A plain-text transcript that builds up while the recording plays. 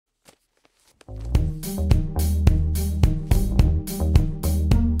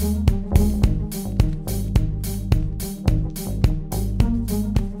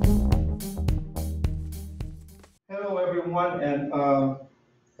and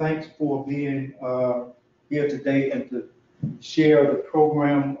thanks for being here today and to share the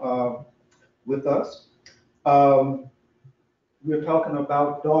program with us. Um, we're talking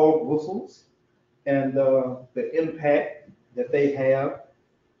about dog whistles and the impact that they have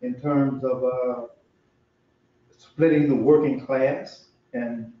in terms of splitting the working class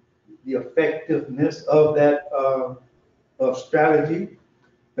and the effectiveness of that strategy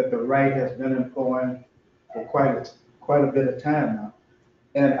that the right has been employing for quite a bit of time now.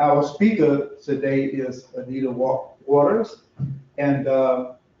 And our speaker today is Anita Waters, and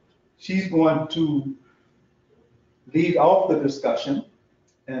she's going to lead off the discussion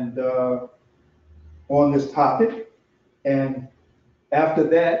and on this topic. And after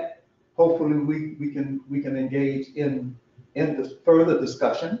that, hopefully we can engage in this further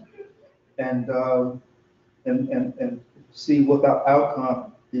discussion and see what the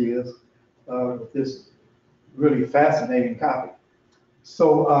outcome is of this really fascinating topic.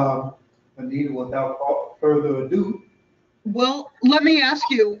 So, Anita, without further ado. Well, let me ask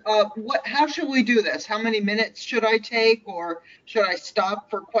you, how should we do this? How many minutes should I take, or should I stop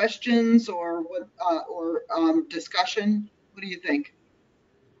for questions or discussion? What do you think?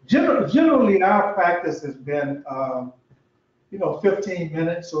 Generally, our practice has been, 15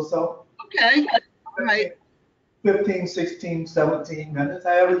 minutes or so. Okay, all right. 15, 16, 17 minutes,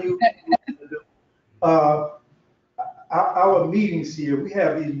 however you want to do. Our meetings here, we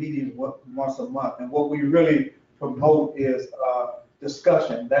have these meetings once a month, and what we really promote is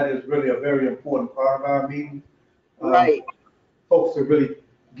discussion. That is really a very important part of our meeting. Right. Folks to really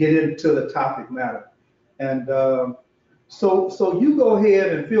get into the topic matter. And so you go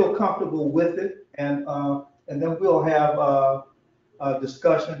ahead and feel comfortable with it, and then we'll have a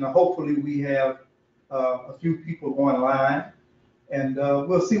discussion. And hopefully we have a few people online, and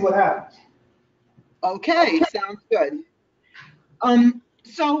we'll see what happens. Okay, sounds good. I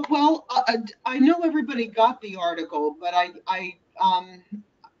know everybody got the article, but and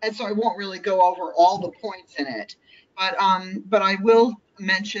so I won't really go over all the points in it. But I will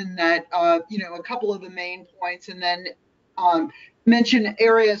mention that a couple of the main points, and then mention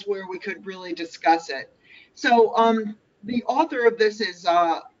areas where we could really discuss it. So the author of this is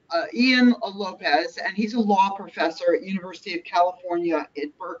Ian Lopez, and he's a law professor at University of California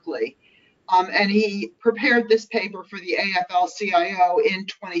at Berkeley. And he prepared this paper for the AFL-CIO in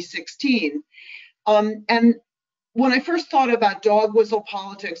 2016. And when I first thought about dog whistle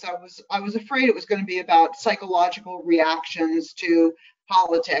politics, I was afraid it was going to be about psychological reactions to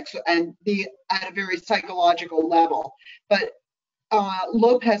politics and be at a very psychological level. But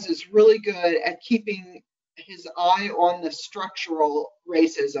Lopez is really good at keeping his eye on the structural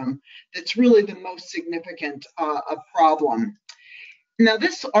racism that's really the most significant problem. Now,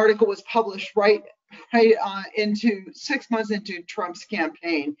 this article was published right into 6 months into Trump's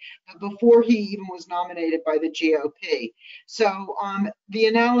campaign, before he even was nominated by the GOP. So the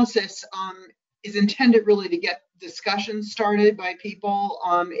analysis is intended really to get discussions started by people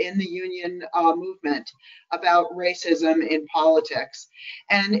in the union movement about racism in politics,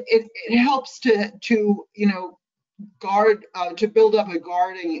 and it helps to guard to build up a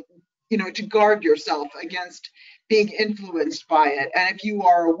guarding, to guard yourself against being influenced by it. And if you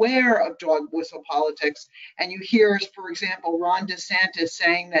are aware of dog whistle politics and you hear, for example, Ron DeSantis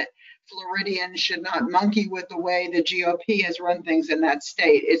saying that Floridians should not monkey with the way the GOP has run things in that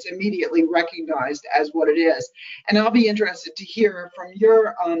state, it's immediately recognized as what it is. And I'll be interested to hear from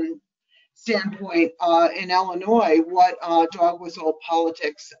your standpoint in Illinois, what dog whistle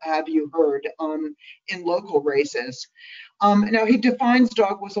politics have you heard in local races? Now, he defines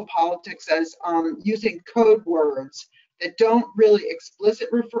dog whistle politics as using code words that don't really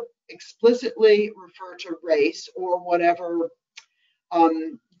explicitly refer to race or whatever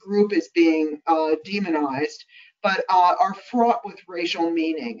group is being demonized, but are fraught with racial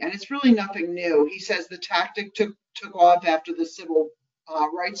meaning. And it's really nothing new. He says the tactic took off after the civil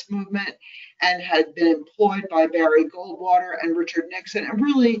rights movement and had been employed by Barry Goldwater and Richard Nixon. And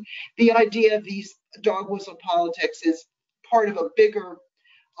really, the idea of these dog whistle politics is part of a bigger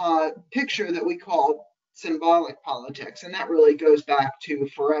picture that we call symbolic politics, and that really goes back to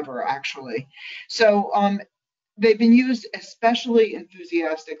forever, actually. So they've been used especially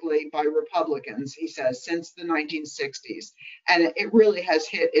enthusiastically by Republicans, he says, since the 1960s, and it really has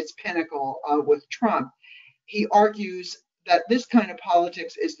hit its pinnacle with Trump. He argues that this kind of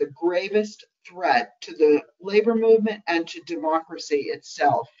politics is the gravest threat to the labor movement and to democracy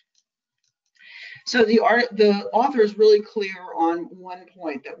itself. So the author is really clear on one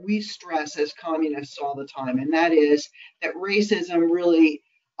point that we stress as communists all the time, and that is that racism really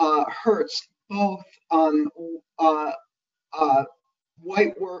hurts both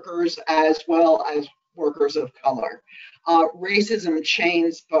white workers as well as workers of color. Racism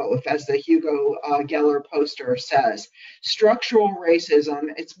chains both, as the Hugo Geller poster says. Structural racism,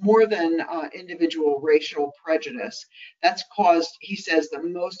 it's more than individual racial prejudice. That's caused, he says, the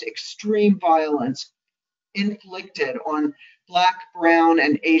most extreme violence inflicted on Black, Brown,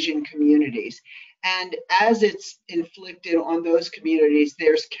 and Asian communities. And as it's inflicted on those communities,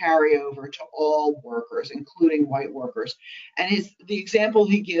 there's carryover to all workers, including white workers. And the example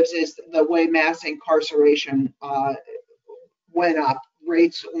he gives is the way mass incarceration went up,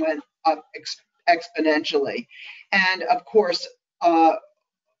 rates went up exponentially. And of course,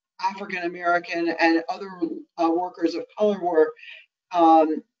 African American and other workers of color were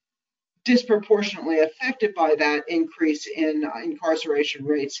disproportionately affected by that increase in incarceration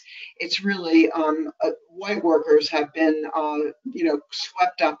rates. It's really white workers have been,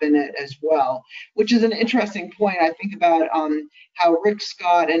 swept up in it as well, which is an interesting point. I think about how Rick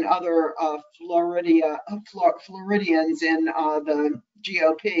Scott and other Floridians in the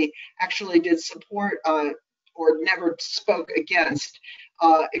GOP actually did support or never spoke against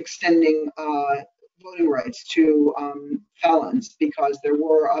extending voting rights to felons, because there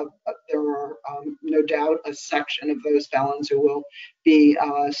are no doubt a section of those felons who will be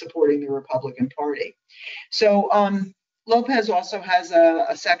supporting the Republican Party. So Lopez also has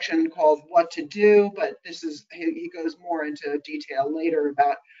a section called What to Do, but he goes more into detail later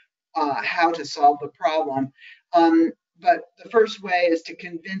about how to solve the problem. But the first way is to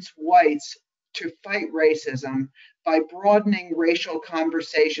convince whites to fight racism by broadening racial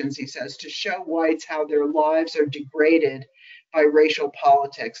conversations, he says, to show whites how their lives are degraded by racial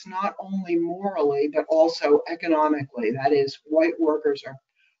politics, not only morally, but also economically. That is, white workers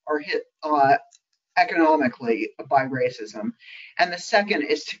are hit economically by racism. And the second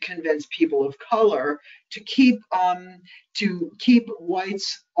is to convince people of color to keep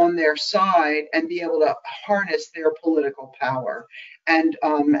whites on their side and be able to harness their political power, and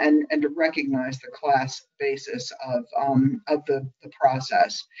to recognize the class basis of the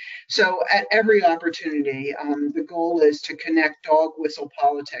process. So at every opportunity, the goal is to connect dog whistle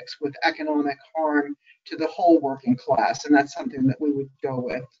politics with economic harm to the whole working class, and that's something that we would go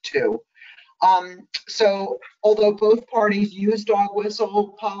with too. So although both parties use dog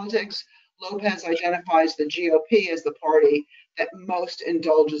whistle politics, Lopez identifies the GOP as the party that most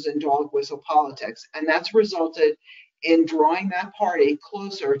indulges in dog whistle politics, and that's resulted in drawing that party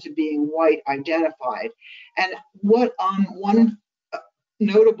closer to being white identified. And what one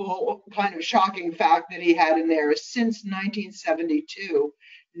notable kind of shocking fact that he had in there is, since 1972,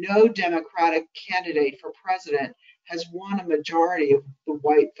 no Democratic candidate for president has won a majority of the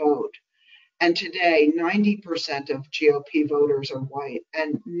white vote. And today, 90% of GOP voters are white,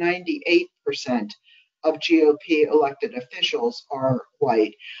 and 98% of GOP elected officials are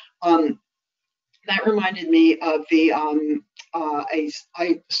white. That reminded me of I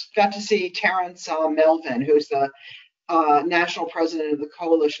got to see Terrence Melvin, who's the national president of the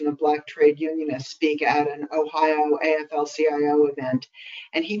Coalition of Black Trade Unionists, speak at an Ohio AFL-CIO event.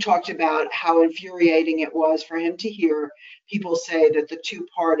 And he talked about how infuriating it was for him to hear people say that the two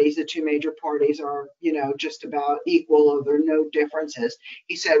major parties are, just about equal, or there are no differences.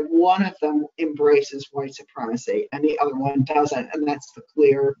 He said one of them embraces white supremacy and the other one doesn't, and that's the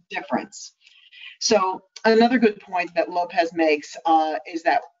clear difference. So another good point that Lopez makes is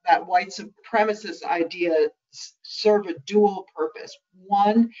that white supremacist ideas serve a dual purpose.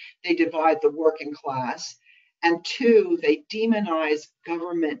 One, they divide the working class, and two, they demonize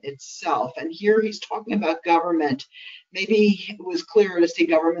government itself. And here he's talking about government. Maybe it was clearer to see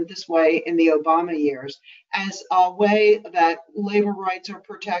government this way in the Obama years, as a way that labor rights are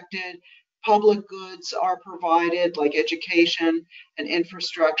protected, public goods are provided, like education and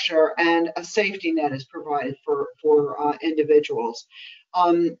infrastructure, and a safety net is provided for individuals.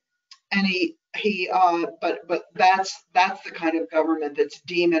 But that's the kind of government that's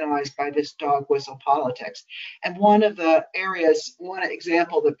demonized by this dog whistle politics. And one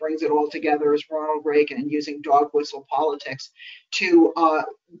example that brings it all together is Ronald Reagan using dog whistle politics to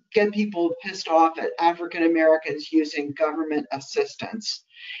get people pissed off at African Americans using government assistance.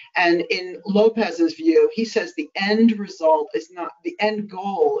 And in Lopez's view, he says the end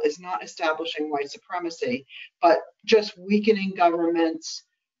goal is not establishing white supremacy, but just weakening governments,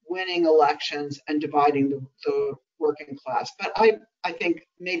 winning elections, and dividing the working class. But I think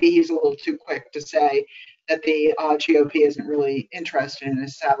maybe he's a little too quick to say that the GOP isn't really interested in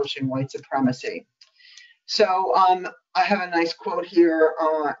establishing white supremacy. So I have a nice quote here.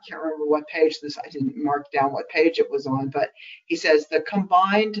 I can't remember what page I didn't mark down what page it was on, but he says, "The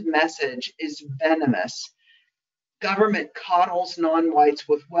combined message is venomous. Government coddles non-whites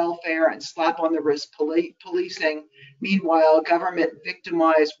with welfare and slap on the wrist policing. Meanwhile, government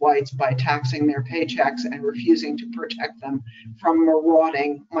victimized whites by taxing their paychecks and refusing to protect them from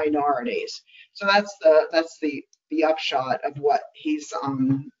marauding minorities. So that's the upshot of what he's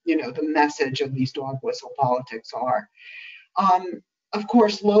the message of these dog whistle politics are. Of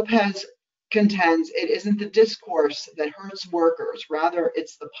course, Lopez contends it isn't the discourse that hurts workers, rather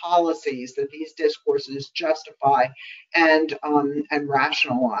it's the policies that these discourses justify and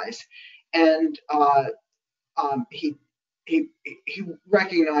rationalize. And he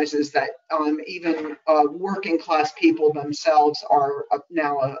recognizes that even working class people themselves are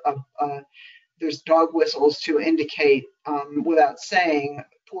now there's dog whistles to indicate, without saying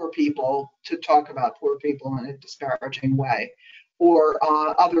poor people, to talk about poor people in a disparaging way. Or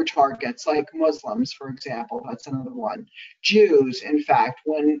other targets like Muslims, for example, that's another one. Jews, in fact,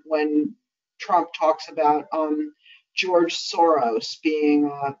 when Trump talks about George Soros being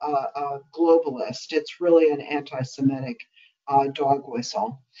a globalist, it's really an anti-Semitic dog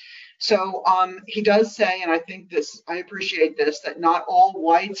whistle. So he does say, and I appreciate this, that not all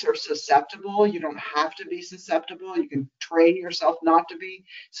whites are susceptible. You don't have to be susceptible. You can train yourself not to be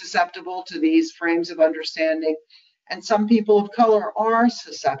susceptible to these frames of understanding. And some people of color are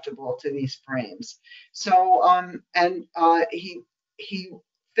susceptible to these frames. So, he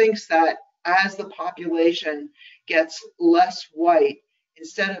thinks that as the population gets less white,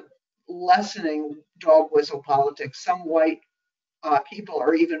 instead of lessening dog whistle politics, some white people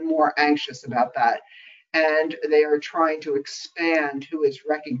are even more anxious about that. And they are trying to expand who is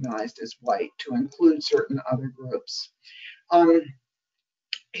recognized as white to include certain other groups.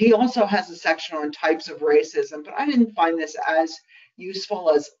 He also has a section on types of racism, but I didn't find this as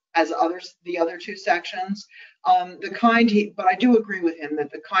useful as the other two sections. But I do agree with him that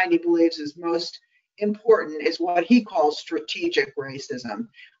the kind he believes is most important is what he calls strategic racism,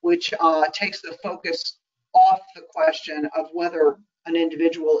 which takes the focus off the question of whether an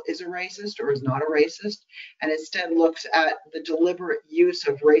individual is a racist or is not a racist, and instead looks at the deliberate use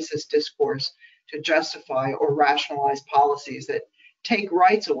of racist discourse to justify or rationalize policies that take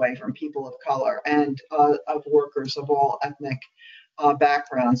rights away from people of color and of workers of all ethnic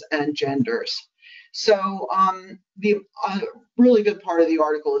backgrounds and genders. So the really good part of the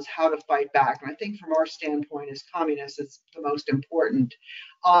article is how to fight back. And I think from our standpoint as communists, it's the most important.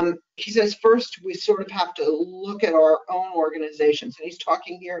 He says, first, we sort of have to look at our own organizations. And he's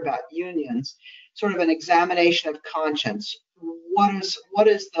talking here about unions, sort of an examination of conscience. What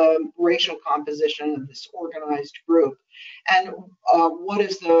is the racial composition of this organized group? And what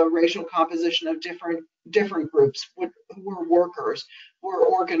is the racial composition of different groups who are workers, who are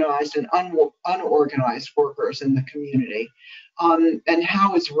organized and unorganized workers in the community? And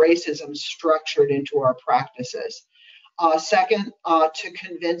how is racism structured into our practices? Second, to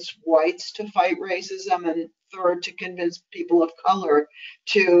convince whites to fight racism, and third, to convince people of color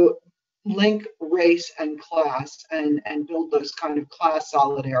to link race and class and build those kind of class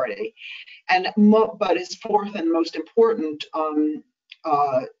solidarity. But his fourth and most important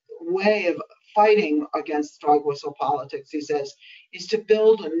way of fighting against dog whistle politics, he says, is to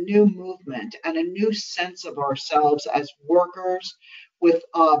build a new movement and a new sense of ourselves as workers with,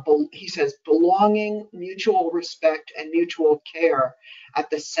 he says, belonging, mutual respect, and mutual care at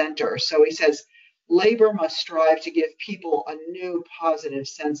the center. So he says, labor must strive to give people a new positive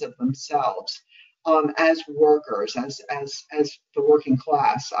sense of themselves as workers, as the working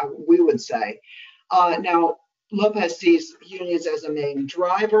class, we would say. Now, Lopez sees unions as a main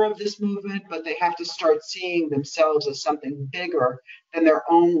driver of this movement, but they have to start seeing themselves as something bigger than their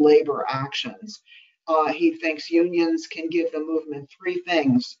own labor actions. He thinks unions can give the movement three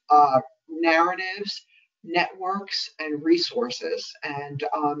things: narratives, networks, and resources. And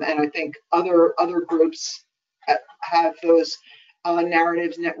I think other groups have those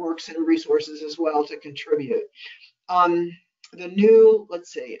narratives, networks, and resources as well to contribute. The new,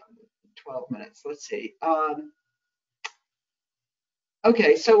 let's see, 12 minutes, let's see.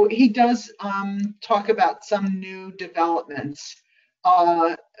 Okay, so he does talk about some new developments.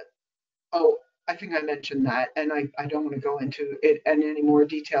 Oh, I think I mentioned that, and I don't want to go into it in any more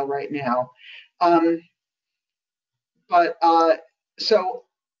detail right now. So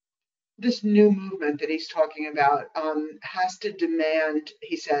this new movement that he's talking about has to demand,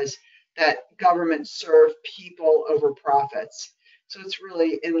 he says, that government serve people over profits. So it's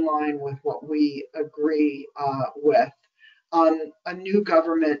really in line with what we agree with. A new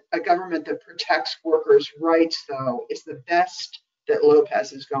government, a government that protects workers' rights, though, is the best that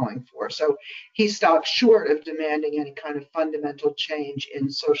Lopez is going for. So he stops short of demanding any kind of fundamental change in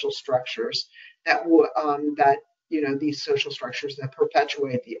social structures that these social structures that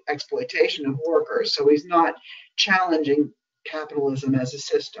perpetuate the exploitation of workers. So he's not challenging capitalism as a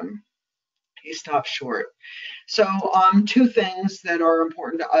system. He stops short. So two things that are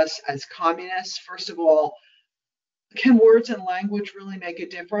important to us as communists. First of all, can words and language really make a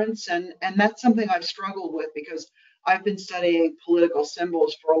difference? And that's something I've struggled with because I've been studying political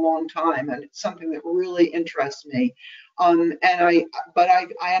symbols for a long time, and it's something that really interests me. But I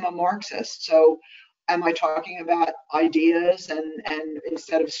am a Marxist, so am I talking about ideas and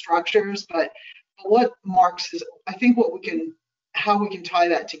instead of structures? But what Marx is, I think how we can tie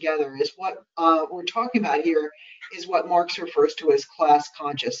that together is what we're talking about here is what Marx refers to as class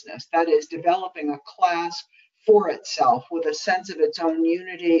consciousness. That is developing a class for itself with a sense of its own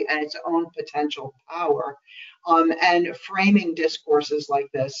unity and its own potential power. And framing discourses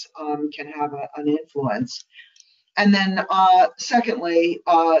like this can have an influence. And then secondly,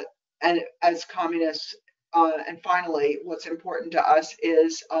 and as communists, and finally, what's important to us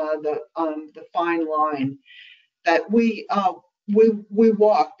is the fine line that we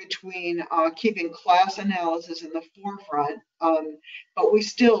walk between keeping class analysis in the forefront, but we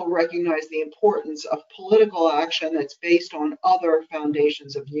still recognize the importance of political action that's based on other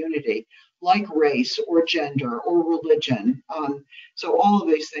foundations of unity, like race or gender or religion. So all of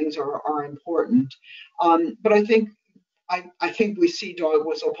these things are important. But I think we see dog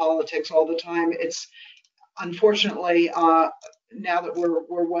whistle politics all the time. It's unfortunately now that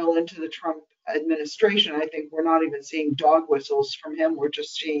we're well into the Trump administration, I think we're not even seeing dog whistles from him. We're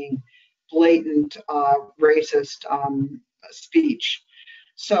just seeing blatant racist speech.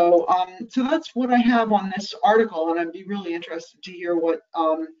 So that's what I have on this article, and I'd be really interested to hear what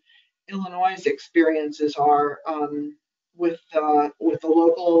Illinois' experiences are with the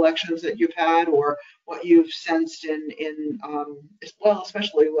local elections that you've had, or what you've sensed in well,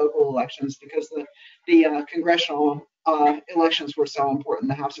 especially local elections, because the congressional elections were so important,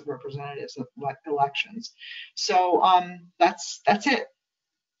 the House of Representatives elections. So that's it.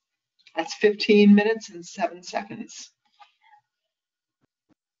 That's 15 minutes and 7 seconds.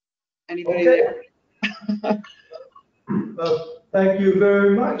 Anybody Okay. there? Thank you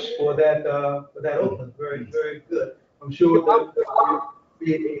very much for that opening. Very, very good. I'm sure that there will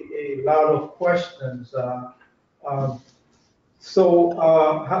be a lot of questions. So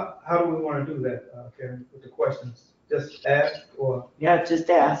how do we want to do that, Karen, with the questions? Just ask or? Yeah, just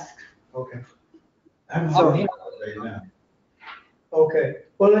ask. Okay. So here right now. Okay.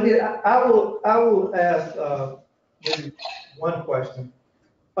 Well, I will ask maybe one question.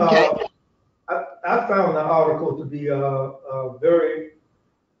 Okay. I found the article to be very,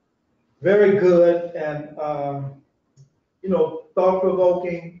 very good and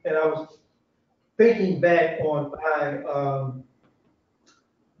thought-provoking. And I was thinking back on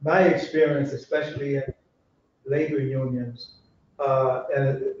my experience, especially in labor unions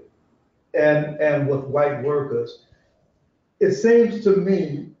and with white workers. It seems to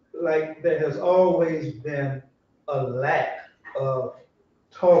me like there has always been a lack of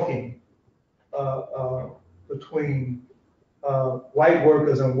talking between white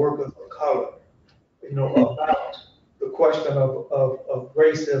workers and workers of color, about the question of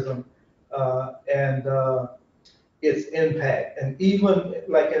racism and its impact. And even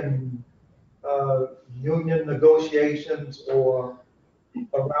like in union negotiations or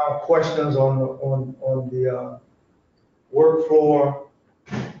around questions on the work floor,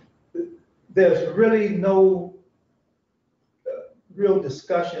 there's really no real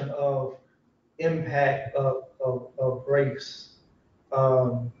discussion of impact of race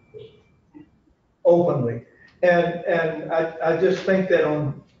openly. And I just think that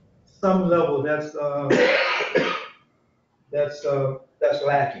on some level that's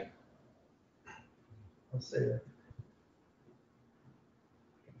lacking. I'll say that.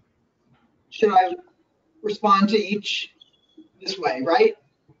 Should I respond to each this way, right?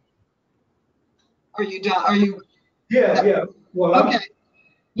 Are you done? Are you? Yeah. Well, okay.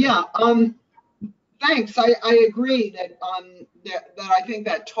 Yeah. Thanks. I agree that that I think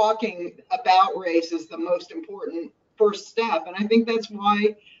that talking about race is the most important first step, and I think that's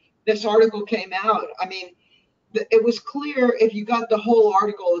why this article came out. I mean, it was clear if you got the whole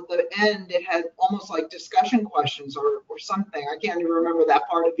article at the end, it had almost like discussion questions or something. I can't even remember that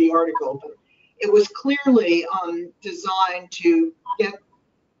part of the article, but it was clearly designed to get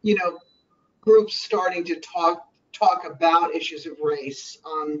groups starting to talk about issues of race.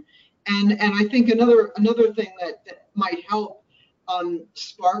 And I think another thing that might help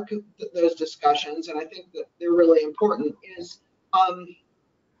spark those discussions, and I think that they're really important, is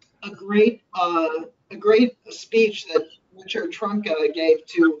a great speech that Richard Trumka gave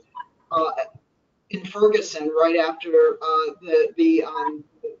to in Ferguson right after the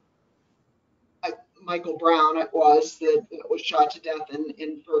Michael Brown it was that was shot to death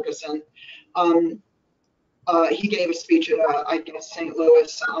in Ferguson. He gave a speech at I guess St.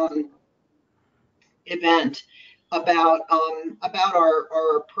 Louis event about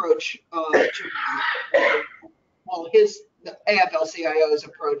our approach to well the AFL-CIO's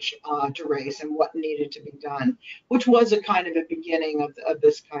approach to race and what needed to be done, which was a kind of a beginning of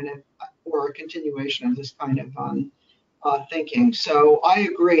this kind of or a continuation of this kind of thinking. So I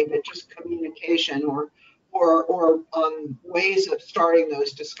agree that just communication or ways of starting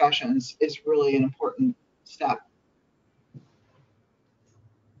those discussions is really an important step.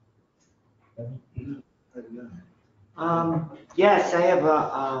 Yes, I have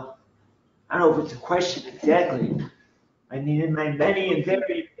I don't know if it's a question exactly. I mean, in my many and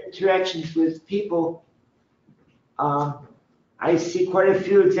varied interactions with people, I see quite a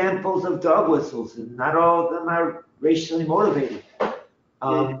few examples of dog whistles, and not all of them are racially motivated.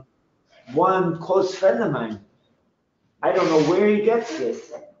 One close friend of mine, I don't know where he gets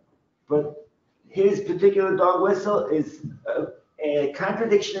this, but his particular dog whistle is a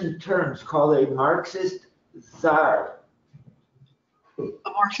contradiction in terms called a Marxist czar. A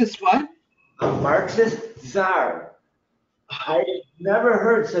Marxist what? A Marxist czar. I never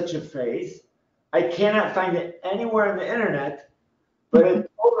heard such a phrase. I cannot find it anywhere on the internet, but it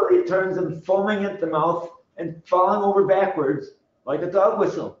totally turns him foaming at the mouth and falling over backwards like a dog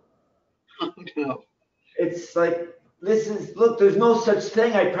whistle. Oh, no. It's like, look, there's no such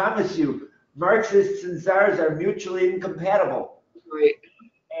thing, I promise you. Marxists and czars are mutually incompatible. Right.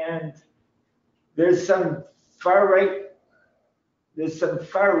 And there's some far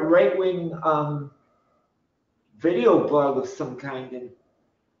right-wing video blog of some kind, and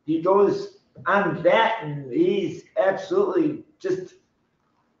he goes on that, and he's absolutely just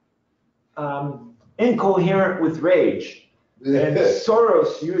incoherent with rage. And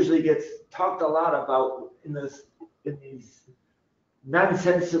Soros usually gets talked a lot about in these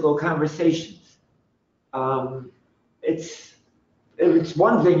nonsensical conversations. It's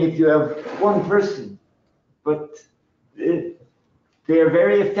one thing if you have one person, but they are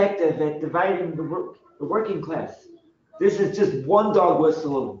very effective at dividing the working class. This is just one dog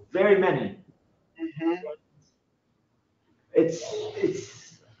whistle of very many. Mm-hmm.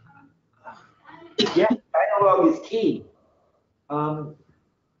 Yeah, dialogue is key.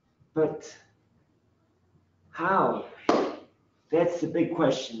 But how? That's the big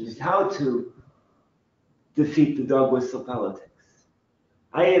question, is how to defeat the dog whistle politics.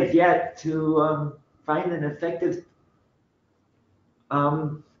 I have yet to find an effective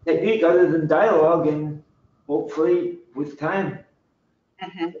technique other than dialogue and hopefully with time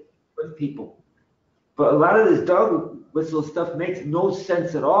with people. But a lot of this dog whistle stuff makes no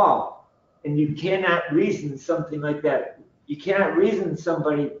sense at all. And you cannot reason something like that. You cannot reason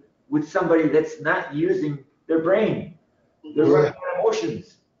with somebody that's not using their brain. They're running on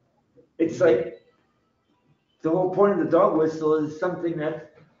emotions. It's like the whole point of the dog whistle is something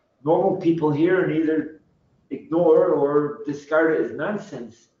that normal people hear and either ignore or discard it as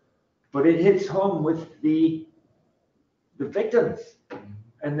nonsense. But it hits home with the victims,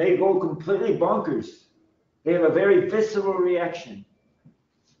 and they go completely bonkers. They have a very visceral reaction.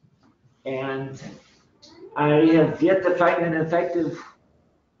 And I have yet to find an effective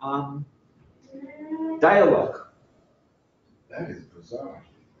dialogue. That is bizarre.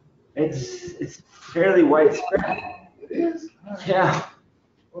 It's fairly widespread. It is? Yeah.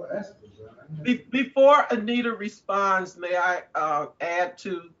 Well, that's bizarre. Before Anita responds, may I add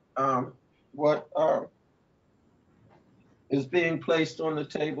to what is being placed on the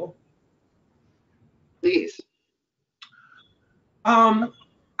table? Please.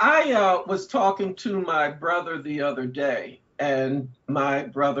 I was talking to my brother the other day, and my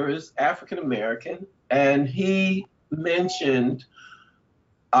brother is African American, and he mentioned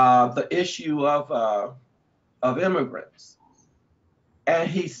the issue of immigrants. And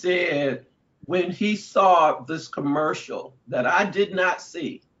he said when he saw this commercial that I did not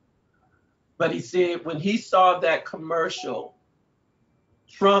see, but he said when he saw that commercial,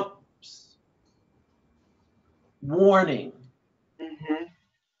 Trump's warning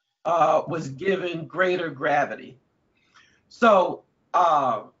was given greater gravity. So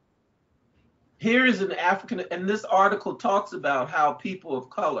here is an African, and this article talks about how people of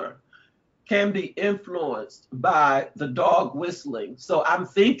color can be influenced by the dog whistling. So I'm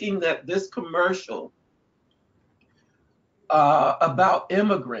thinking that this commercial about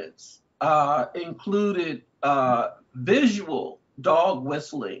immigrants included visual dog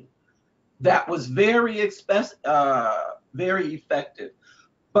whistling that was very effective.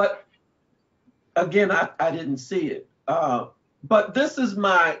 But again, I didn't see it. But this is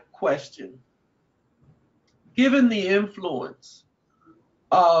my question. Given the influence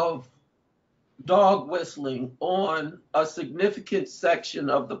of dog whistling on a significant section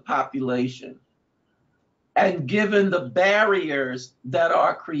of the population, and given the barriers that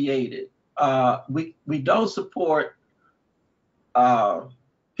are created, we don't support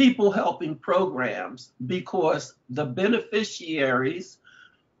people helping programs because the beneficiaries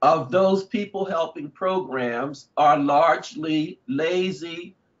of those people helping programs are largely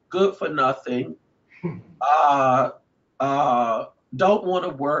lazy, good for nothing, don't want to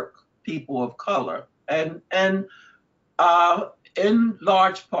work people of color, and in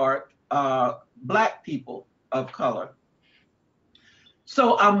large part, Black people of color.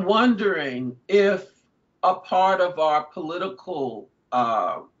 So I'm wondering if a part of our political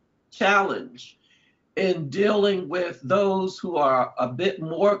challenge in dealing with those who are a bit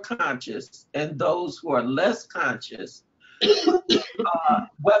more conscious and those who are less conscious,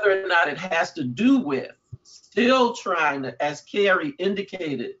 whether or not it has to do with still trying to, as Carrie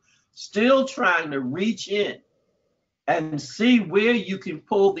indicated, still trying to reach in and see where you can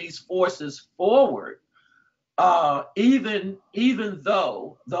pull these forces forward, even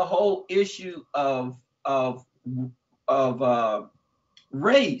though the whole issue of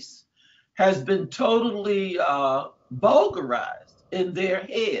race has been totally vulgarized in their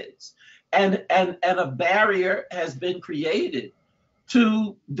heads, and a barrier has been created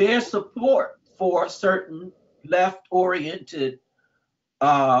to their support for certain left-oriented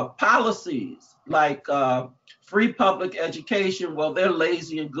policies like free public education. Well, they're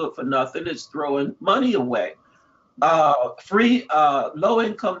lazy and good for nothing. It's throwing money away. Free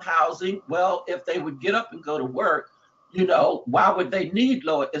low-income housing. Well, if they would get up and go to work, why would they need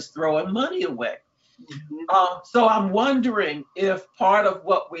low? It's throwing money away. So I'm wondering if part of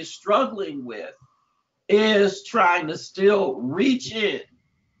what we're struggling with is trying to still reach in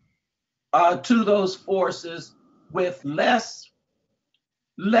to those forces with less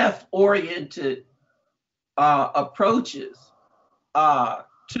left-oriented approaches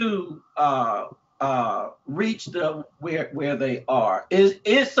to reach them where they are.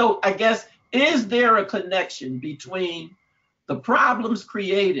 So I guess, is there a connection between the problems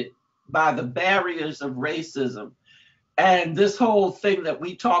created by the barriers of racism and this whole thing that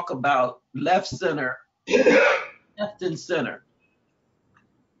we talk about, left center, left and center?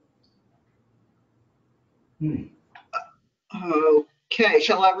 Okay,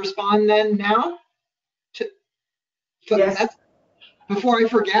 shall I respond then now? Yes. Before I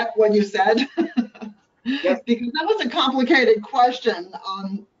forget what you said, Yes. because that was a complicated question,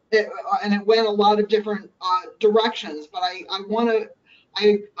 and it went a lot of different directions. But I want to,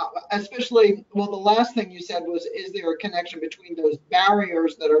 especially, well, the last thing you said was, is there a connection between those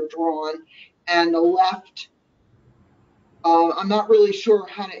barriers that are drawn and the left? I'm not really sure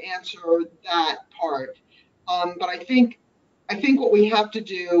how to answer that part, but I think what we have to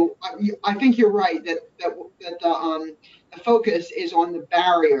do, I think you're right that the focus is on the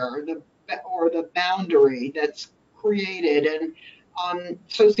barrier, or the boundary that's created, and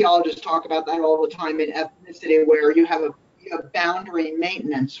sociologists talk about that all the time in ethnicity, where you have boundary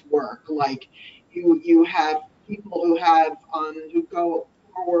maintenance work, like you have people who go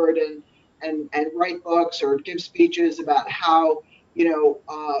forward and write books or give speeches about how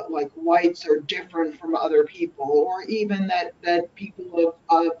like whites are different from other people, or even that people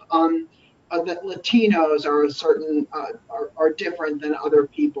that Latinos are are different than other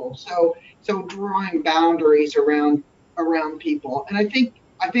people. So drawing boundaries around people, and I think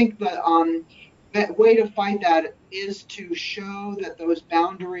that way to fight that is to show that those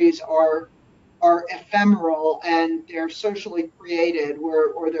boundaries are ephemeral, and they're socially created,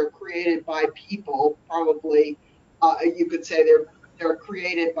 or they're created by people. Probably, you could say they're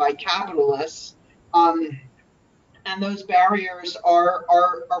created by capitalists, and those barriers are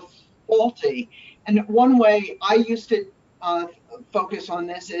faulty. And one way I used to focus on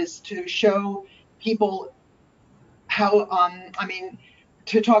this is to show people how,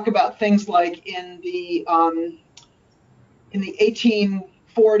 to talk about things like in the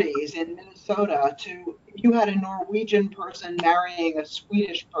 1840s in Minnesota, if you had a Norwegian person marrying a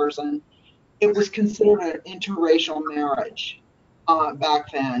Swedish person, it was considered an interracial marriage.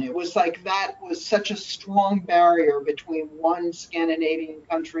 Back then, it was like, that was such a strong barrier between one Scandinavian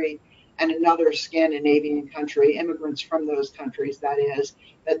country and another Scandinavian country, immigrants from those countries,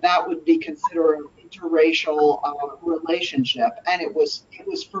 that would be considered an interracial relationship, and it was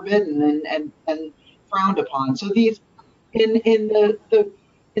forbidden and frowned upon. So these, in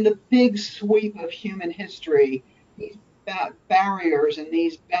the big sweep of human history, these barriers and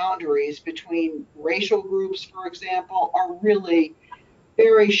these boundaries between racial groups, for example, are really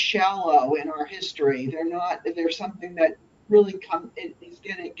very shallow in our history. They're not. They're something that really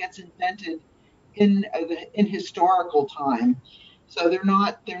it gets invented in historical time. So they're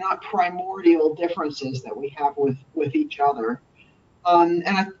not primordial differences that we have with each other. And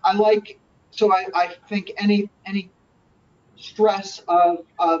I like so I think any stress of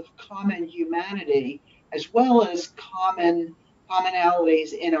common humanity as well as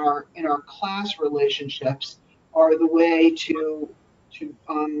commonalities in our class relationships are the way to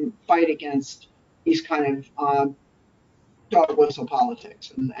fight against these kind of dog whistle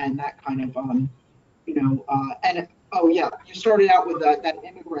politics and that kind of and oh yeah, you started out with that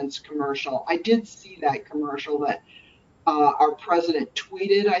immigrants commercial. I did see that commercial that our president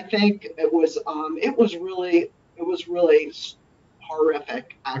tweeted. I think it was really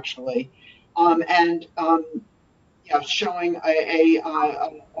horrific actually, and yeah, showing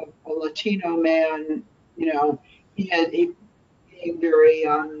a Latino man, he being very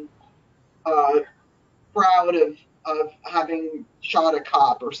uh, proud of having shot a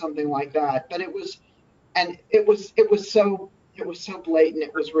cop or something like that. But it was so blatant.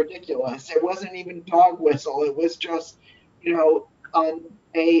 It was ridiculous. It wasn't even dog whistle. It was just a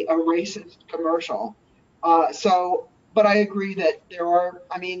racist commercial. But I agree that there are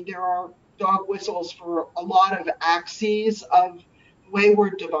dog whistles for a lot of axes of the way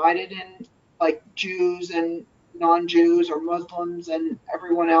we're divided in, like Jews and non-Jews or Muslims and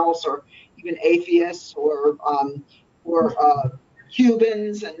everyone else, or even atheists or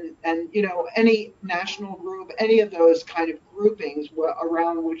Cubans and any national group, any of those kind of groupings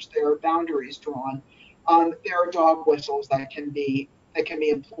around which there are boundaries drawn. There are dog whistles that can be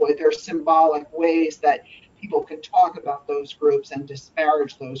employed. There are symbolic ways that people can talk about those groups and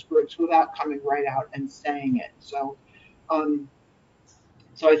disparage those groups without coming right out and saying it. So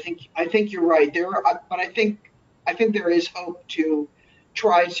I think you're right. But I think there is hope to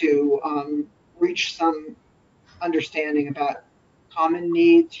try to reach some understanding about common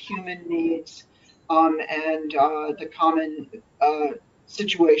needs, human needs, and the common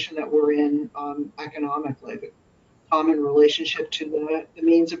situation that we're in economically, the common relationship to the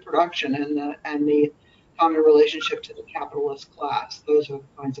means of production and the common relationship to the capitalist class. Those are the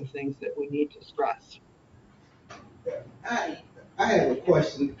kinds of things that we need to stress. I have a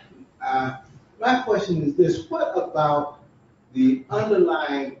question. My question is this: what about the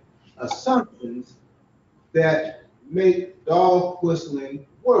underlying assumptions that make dog whistling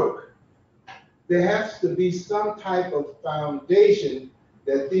work? There has to be some type of foundation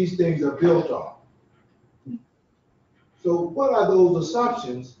that these things are built on. So what are those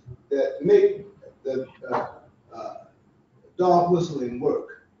assumptions that make the dog whistling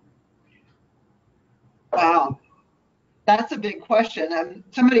work? Wow, that's a big question.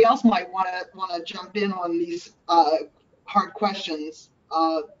 Somebody else might want to jump in on these hard questions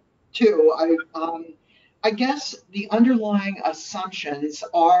too. I guess the underlying assumptions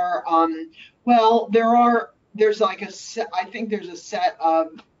are well, there's like I think there's a set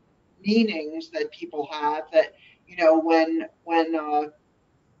of meanings that people have that when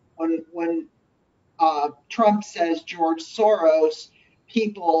Trump says George Soros,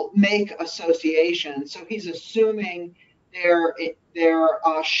 people make associations. So he's assuming they're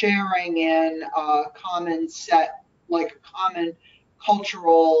sharing in a common set, like a common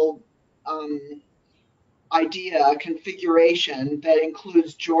cultural idea, configuration that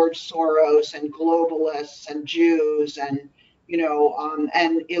includes George Soros and globalists and Jews and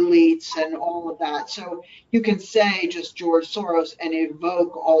and elites and all of that. So you can say just George Soros and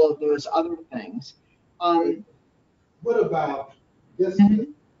evoke all of those other things. What about this?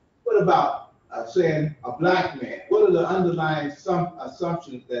 What about saying a black man? What are the underlying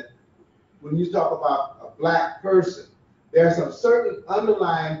assumptions that when you talk about a black person, there are some certain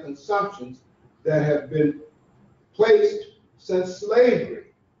underlying assumptions that have been placed since slavery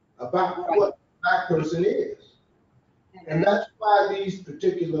about what a black person is. And that's why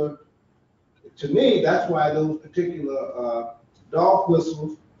to me, that's why those particular dog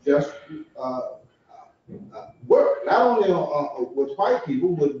whistles just work, not only with white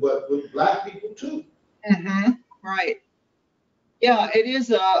people, but with black people too. Mm-hmm. Right. Yeah, it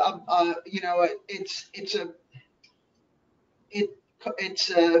is a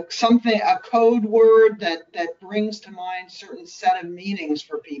code word that brings to mind certain set of meanings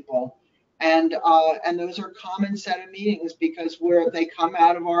for people, and those are common set of meanings because they come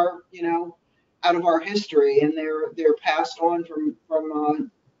out of our history, and they're passed on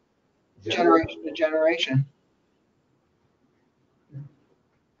from generation to generation.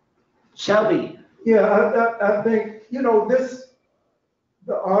 Shelby, Yeah, I think,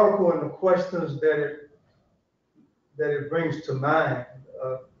 the article and the questions that it brings to mind,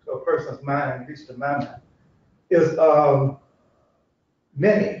 to a person's mind, at least to my mind, is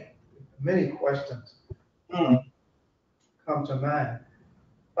many, many questions come to mind.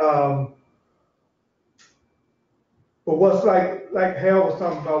 Um, but what's like Hal was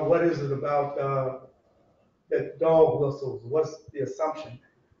talking about, what is it about that dog whistles? What's the assumption?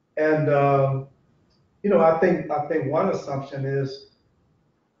 And I think one assumption is,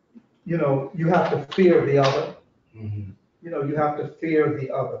 you have to fear the other. You have to fear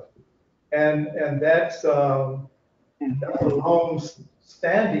the other, and that's a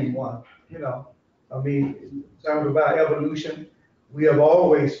long-standing one. I mean, in terms of our evolution, we have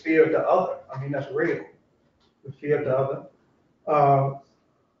always feared the other. I mean, that's real. We fear the other,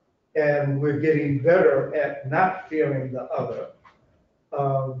 and we're getting better at not fearing the other,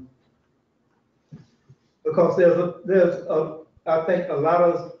 um, because I think a lot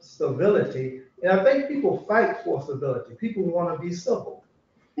of civility, and I think people fight for civility. People want to be civil.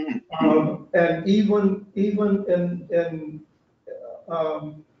 And even in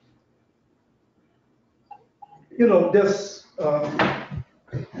um, this,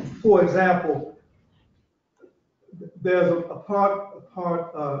 for example, there's a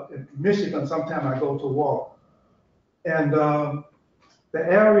part in Michigan. Sometime I go to walk, and the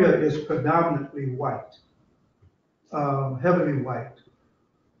area is predominantly white, heavily white,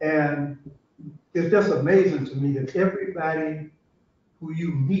 and it's just amazing to me that everybody who you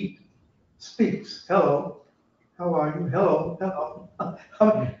meet speaks. Hello, how are you? Hello,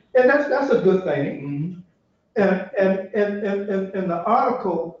 hello. And that's a good thing. And the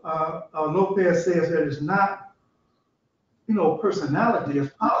article, Lopez says that it's not, personality,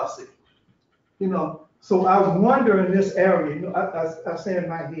 it's policy. So I was wondering in this area, I say in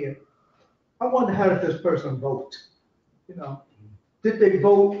my head, I wonder how did this person vote? Did they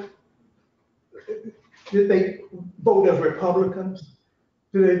vote? Did they vote as Republicans?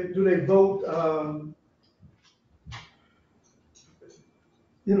 Do they vote?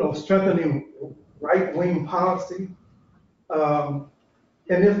 Strengthening right-wing policy. And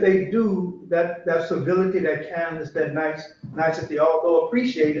if they do, that civility, that kindness, that nicety, although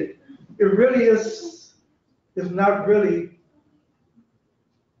appreciated, it really is not really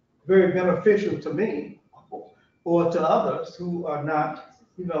very beneficial to me or to others who are not,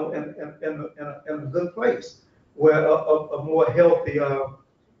 in a good place where a more healthy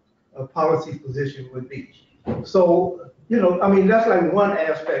policy position would be. So, I mean, that's like one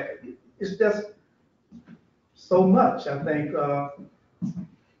aspect. It's just so much, I think.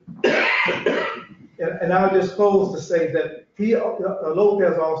 And I'll just close to say that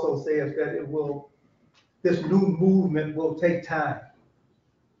Lopez also says that this new movement will take time.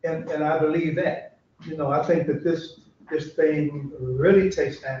 And I believe that. I think that this thing really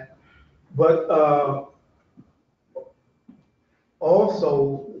takes time. But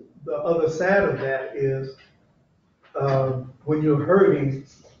also, the other side of that is when you're hurting,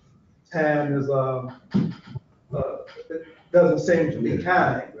 time is it doesn't seem to be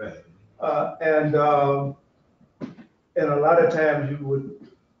kind. Right. And a lot of times you would,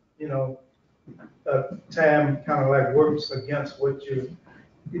 time kind of like works against what you're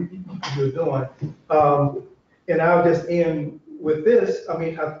doing. And I'll just end with this. I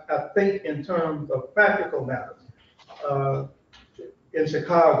mean, I think in terms of practical matters, in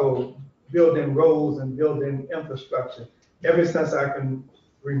Chicago, building roads and building infrastructure, ever since I can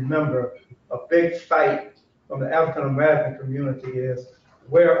remember, a big fight from the African American community is,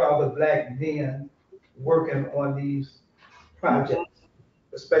 where are the black men working on these projects,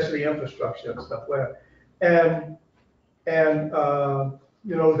 especially infrastructure and stuff? And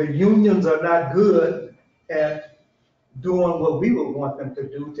the unions are not good at doing what we would want them to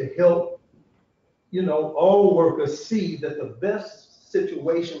do to help, all workers see that the best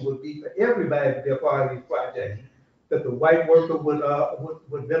situation would be for everybody to be a part of these projects, that the white worker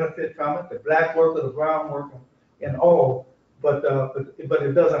would benefit from it, the black worker, the brown worker, and all. But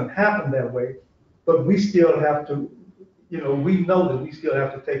it doesn't happen that way. But we still have to, we know that we still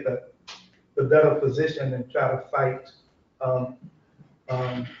have to take the better position and try to fight.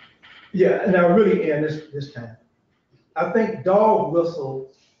 Yeah, and I really end this time. I think dog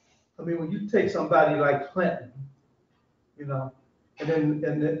whistles. I mean, when you take somebody like Clinton, and then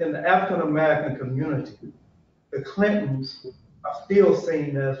in the African American community, the Clintons are still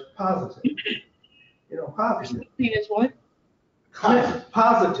seen as positive. Positive. Seen as what?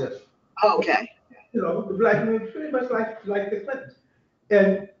 Positive. Oh, okay. The black men pretty much like the Clintons.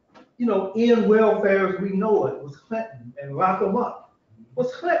 And, in welfare as we know it was Clinton, and lock them up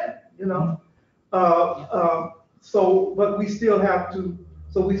was Clinton, But we still have to,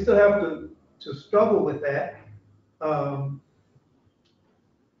 to struggle with that. Um,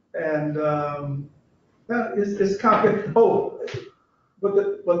 and it's complicated. Oh, but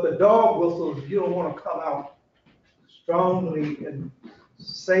the dog whistles, you don't want to come out strongly and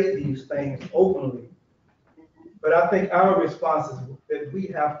say these things openly. But I think our response is that we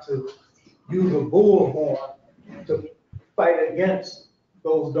have to use a bullhorn to fight against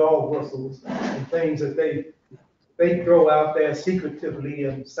those dog whistles and things that they throw out there secretively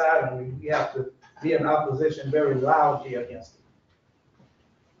and silently. We have to be in opposition very loudly against it.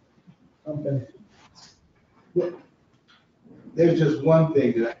 Okay. Well, there's just one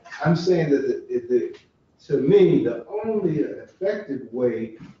thing that I'm saying that to me, the only effective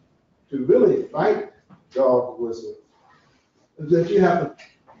way to really fight dog whistle is that you have to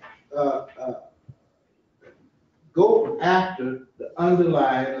go after the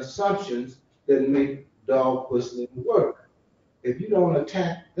underlying assumptions that make dog whistling work. If you don't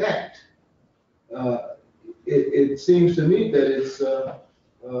attack that, it seems to me that it's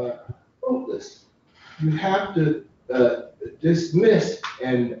hopeless. You have to dismiss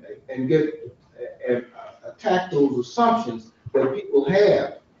and attack those assumptions that people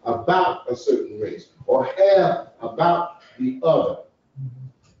have about a certain race or have about the other,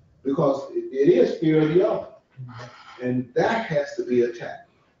 because it is fear of the other, and that has to be attacked.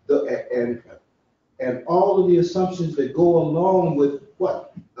 And all of the assumptions that go along with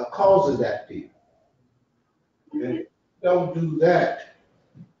what causes that fear. And if you don't do that,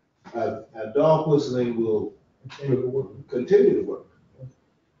 dog whistling will continue to work.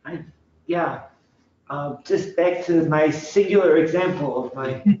 Just back to my singular example of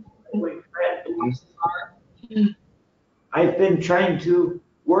my friend. I've been trying to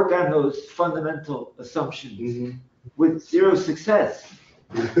work on those fundamental assumptions with zero success.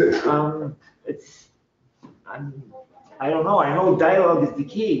 I don't know. I know dialogue is the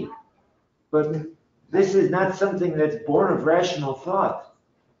key, but this is not something that's born of rational thought.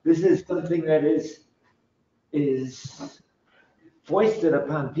 This is something that is foisted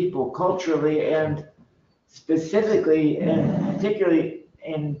upon people culturally and specifically and particularly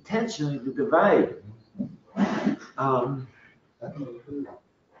intentionally to divide. What do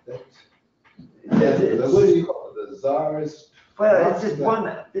you call it? The czarist? Well, it's just one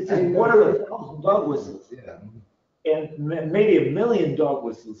of the dog whistles. Yeah. And maybe 1 million dog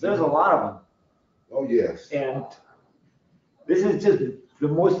whistles. There's a lot of them. Oh, yes. And this is just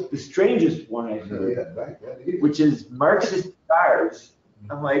the strangest one I've heard, Yeah, right. which is Marxist stars.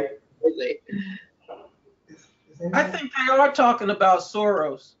 I'm like, I think they are talking about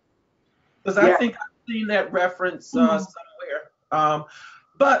Soros, because I think I've seen that reference somewhere.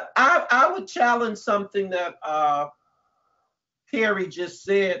 But I would challenge something that Carrie just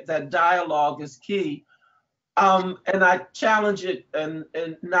said, that dialogue is key. And I challenge it, and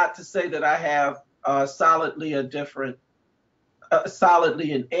not to say that I have solidly an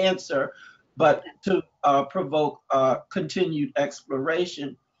answer, but to provoke continued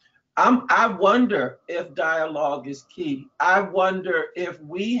exploration. I wonder if dialogue is key. I wonder if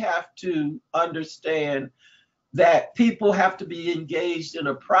we have to understand that people have to be engaged in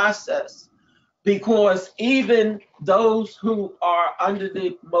a process, because even those who are under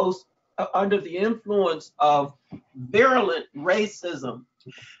the influence of virulent racism,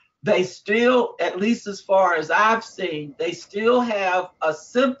 they still, at least as far as I've seen, they still have a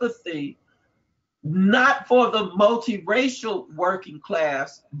sympathy, not for the multiracial working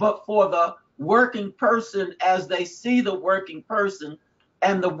class, but for the working person as they see the working person,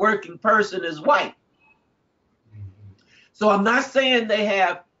 and the working person is white. So I'm not saying they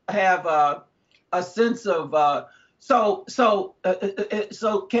have a sense of so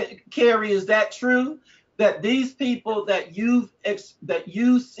Carrie, is that true, that these people that you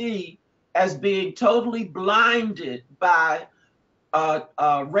see as being totally blinded by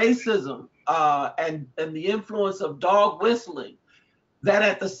racism and the influence of dog whistling, that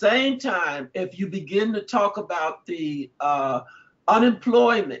at the same time, if you begin to talk about the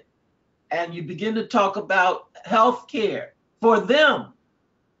unemployment, and you begin to talk about health care for them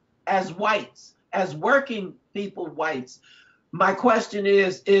as whites, as working people whites, my question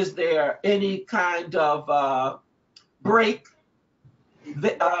is there any kind of break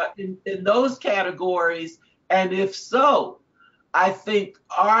in those categories? And if so, I think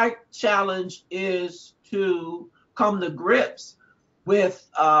our challenge is to come to grips with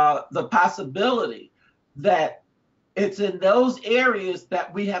the possibility that it's in those areas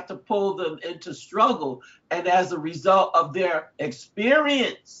that we have to pull them into struggle. And as a result of their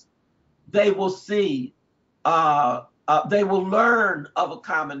experience, they will see, they will learn of a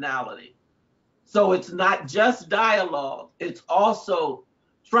commonality. So it's not just dialogue, it's also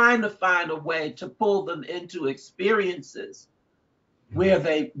trying to find a way to pull them into experiences where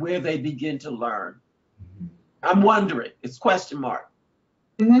they begin to learn. I'm wondering, it's question mark.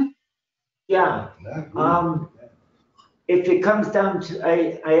 Yeah. If it comes down to,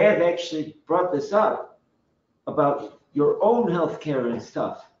 I have actually brought this up about your own healthcare and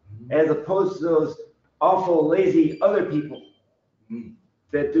stuff, as opposed to those awful, lazy other people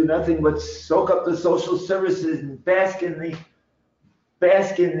that do nothing but soak up the social services and bask in the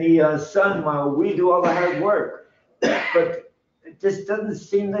sun while we do all the hard work. But it just doesn't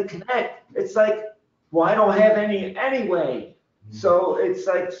seem to connect. It's like, well, I don't have any anyway. So it's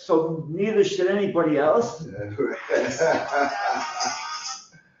like, so neither should anybody else.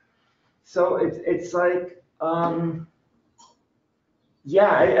 So it's like, yeah,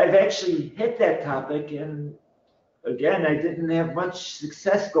 I've actually hit that topic, and again, I didn't have much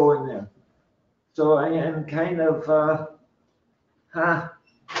success going there. So I am kind of,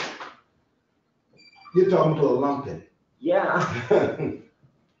 You're talking to a lumpkin. yeah.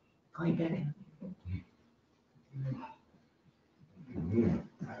 Going back.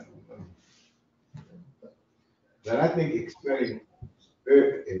 But I think experience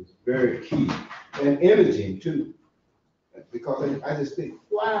is very key, and imaging too. Because I just think,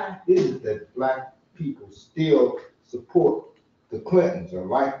 why is it that black people still support the Clintons or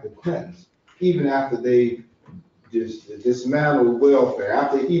like the Clintons, even after they just dismantled welfare,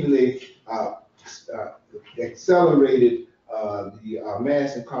 after even they accelerated the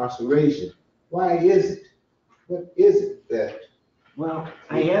mass incarceration? Why is it? What is it that? Well,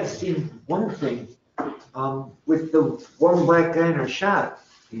 I have seen one thing, with the one black guy in our shop.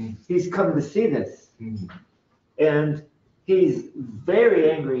 He's come to see this. And he's very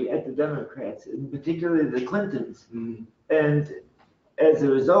angry at the Democrats, and particularly the Clintons. And as a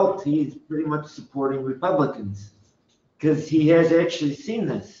result, he's pretty much supporting Republicans because he has actually seen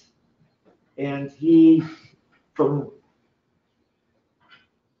this. And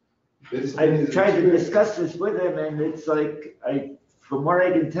I've tried to discuss this with him, and it's like, from what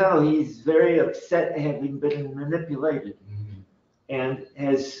I can tell, he's very upset having been manipulated and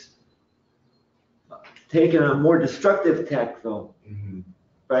has taken a more destructive tack, though,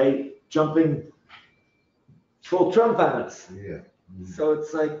 by jumping full Trump on us. Yeah. So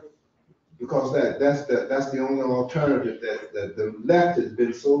it's like, because that's the only alternative that the left has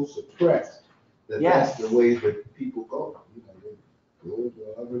been so suppressed that that's the way that people go. They go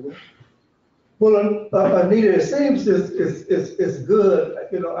the other way. Well, Anita, it seems it's good.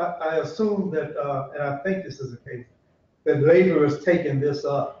 I assume that, and I think this is the case, that labor is taking this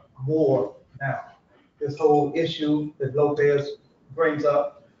up more now. This whole issue that Lopez brings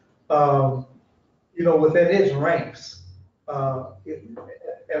up, within its ranks,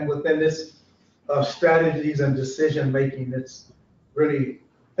 and within its strategies and decision making, it's really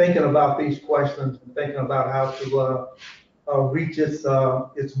thinking about these questions and thinking about how to reach its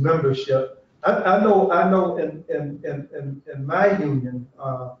membership. I know in my union,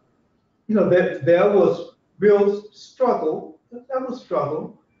 that there was real struggle. There was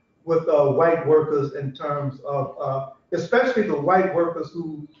struggle with white workers in terms of, especially the white workers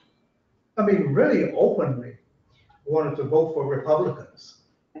who, really openly wanted to vote for Republicans.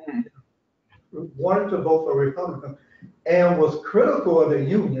 Wanted to vote for Republicans and was critical of the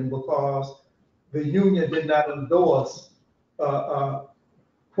union because the union did not endorse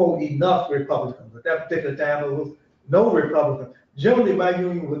quote, enough Republicans. At that particular time, there was no Republicans. Generally, my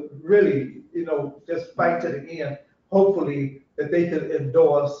union would really, just fight to the end, hopefully that they could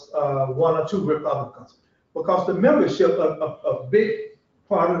endorse one or two Republicans. Because the membership, a big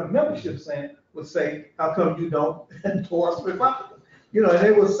part of the membership would say, how come you don't endorse Republicans? And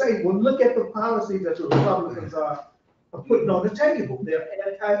they would say, well, look at the policies that the Republicans are putting on the table. They're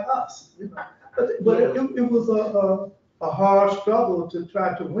anti-us. But it was a hard struggle to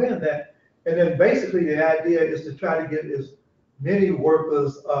try to win that. And then basically the idea is to try to get as many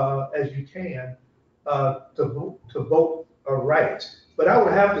workers as you can to vote right. But I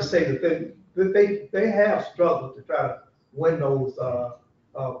would have to say that they have struggled to try to win those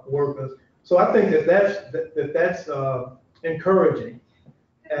workers. So I think that's encouraging.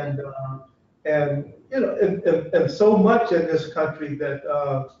 And so much in this country that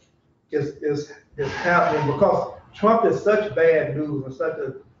is happening because Trump is such bad news and such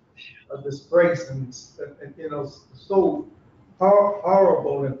a disgrace and so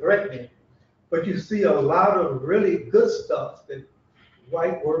horrible and threatening. But you see a lot of really good stuff that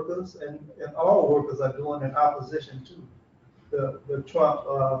white workers and all workers are doing in opposition to the Trump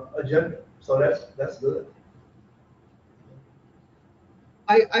agenda. So that's good.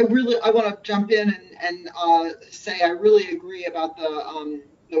 I want to jump in and say I really agree about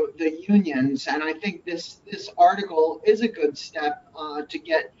the unions, and I think this article is a good step to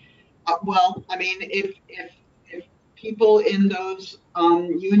get. Well, I mean, if people in those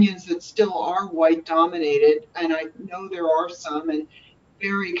unions that still are white dominated, and I know there are some, and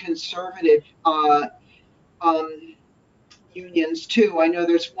very conservative um, unions too. I know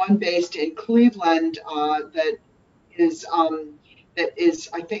there's one based in Cleveland is um, that is,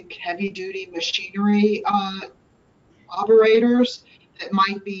 I think, heavy duty machinery operators that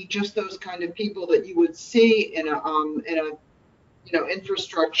might be just those kind of people that you would see in a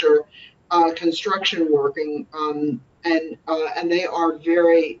infrastructure construction working, and they are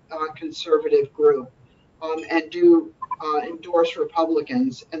very conservative group, and do endorse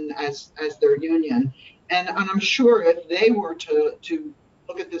Republicans and as their union. And I'm sure if they were to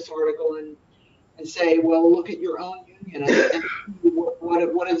look at this article and say, well, look at your own union and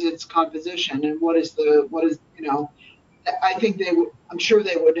what is its composition and what is I think they would. I'm sure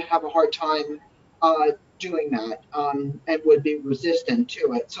they would have a hard time doing that, and would be resistant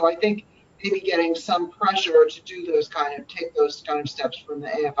to it. So I think maybe getting some pressure to do take those kind of steps from the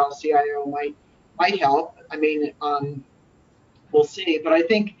AFL-CIO might help. I mean, we'll see. But I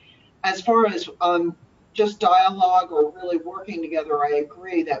think as far as just dialogue or really working together, I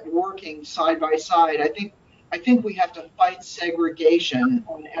agree that working side by side, I think we have to fight segregation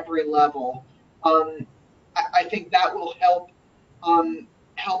on every level. Um, I think that will help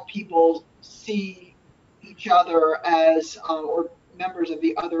people see each other as or members of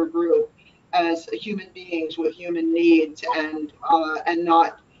the other group as human beings with human needs, and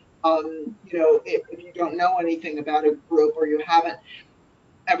not if you don't know anything about a group or you haven't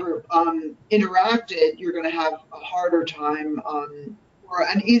ever interacted, you're going to have a harder time or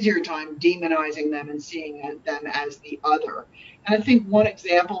an easier time demonizing them and seeing them as the other. And I think one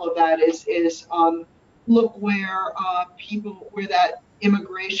example of that is look where where that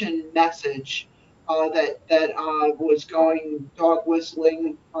immigration message that was going dog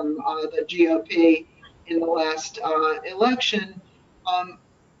whistling from the GOP in the last election. Um,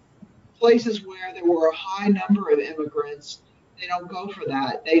 Places where there were a high number of immigrants, they don't go for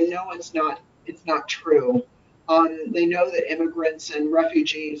that. They know it's not true. They know that immigrants and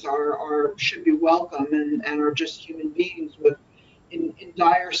refugees should be welcome and are just human beings in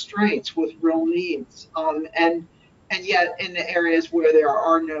dire straits with real needs. And yet in the areas where there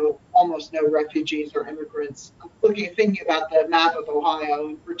are almost no refugees or immigrants, thinking about the map of Ohio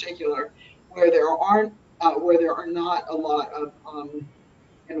in particular, where there are not a lot of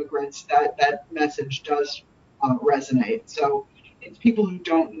immigrants, that message does resonate. So it's people who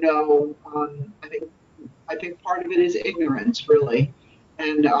don't know. I think part of it is ignorance, really,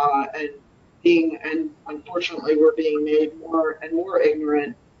 and unfortunately we're being made more and more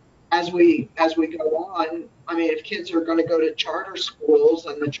ignorant as we go on. I mean, if kids are going to go to charter schools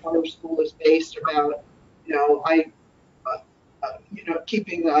and the charter school is based about, I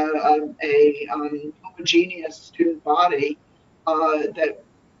keeping a homogeneous student body,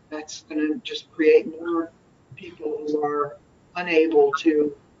 that's going to just create more people who are unable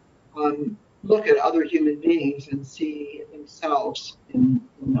to look at other human beings and see themselves in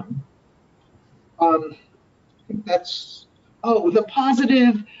them. I think that's, the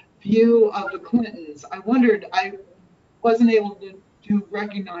positive view of the Clintons. I wasn't able to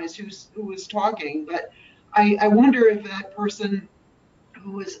recognize who was talking, but I wonder if that person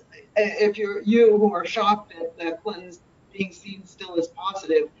if you who are shocked at the Clintons being seen still as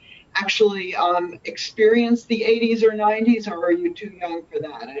positive, actually experienced the 80s or 90s, or are you too young for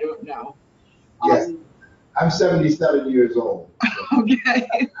that? I don't know. Yes, I'm 77 years old. Okay,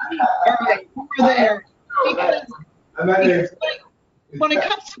 all right, we're there. Because when it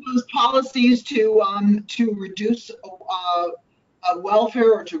comes to those policies to reduce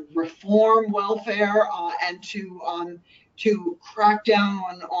welfare or to reform welfare, and to crack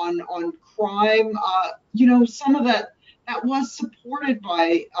down on crime, some of that was supported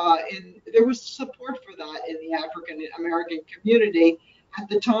by there was support for that in the African American community at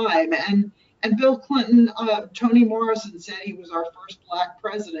the time, and Bill Clinton, Toni Morrison said he was our first Black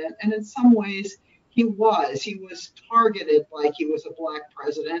president, and in some ways he was targeted like he was a Black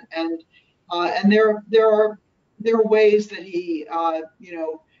president, and there are ways that he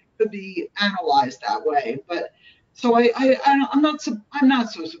could be analyzed that way. But so I'm not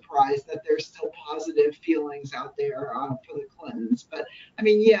so surprised that there's still positive feelings out there for the Clintons. But I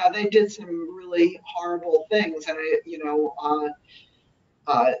mean, yeah, they did some really horrible things, and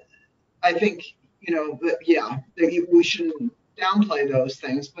I think we shouldn't downplay those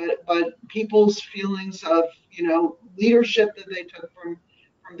things, but people's feelings of leadership that they took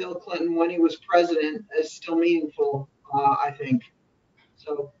from Bill Clinton when he was president is still meaningful, I think.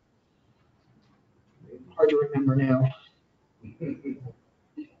 So hard to remember now.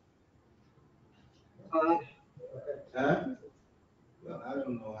 Huh? Well, I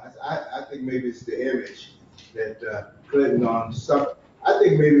don't know. I think maybe it's the image that Clinton on some. I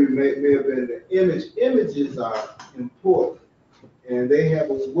think maybe it may have been the image. Images are important, and they have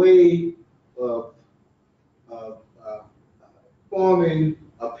a way of forming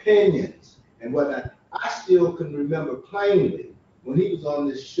opinions and whatnot. I still can remember plainly when he was on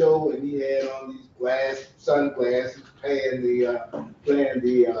this show and he had on these sunglasses, playing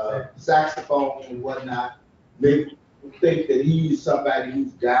the saxophone and whatnot. Make you think that he's somebody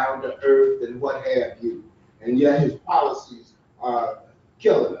who's down to earth and what have you, and yet his policies are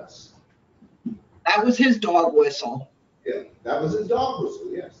killing us. That was his dog whistle. Yeah, that was his dog whistle.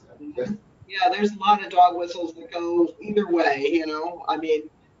 Yes. Yeah, there's a lot of dog whistles that go either way, you know. I mean,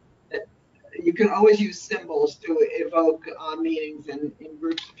 you can always use symbols to evoke meanings in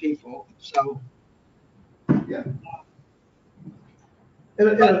groups of people. So, Yeah. And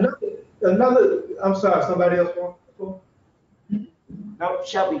another, I'm sorry, somebody else want? No,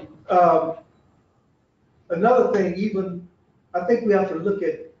 Shelby. Another thing, even, I think we have to look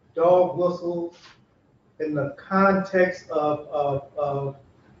at dog whistles in the context of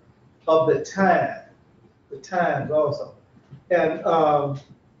the times also. And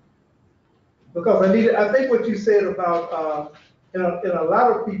because Anita, I think what you said about, and a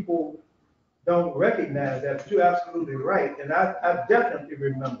lot of people don't recognize that, but you're absolutely right. And I definitely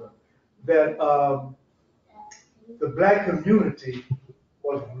remember that the Black community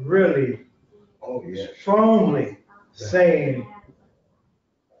was really strongly saying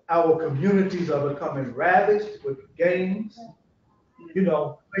our communities are becoming ravaged with gangs. You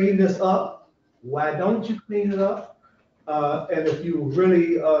know, clean this up. Why don't you clean it up? And if you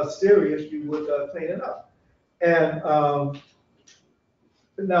really serious, you would clean it up. And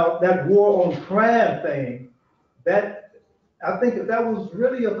now that war on crime thing, that I think that was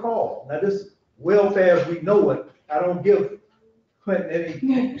really a call. Now this welfare as we know it, I don't give Clinton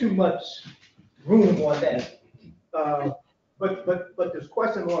any too much room on that. But this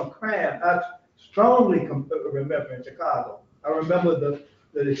question on crime, I strongly remember in Chicago. I remember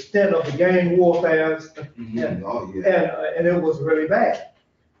the extent of the gang warfare, and it was really bad.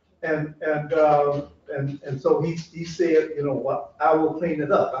 And so he said, you know what, I will clean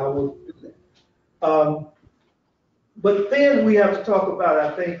it up. I will do that. But then we have to talk about,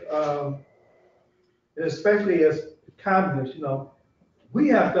 I think, and especially as communists, you know, we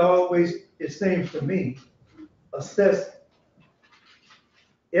have to always, it seems to me, assess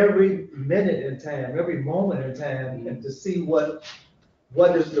every minute in time, every moment in time, and to see what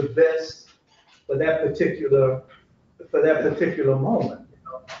is the best for that particular moment. You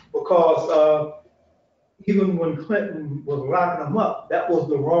know? Because even when Clinton was locking them up, that was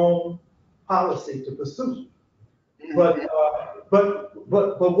the wrong policy to pursue. But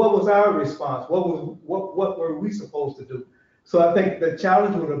what was our response? What were we supposed to do? So I think the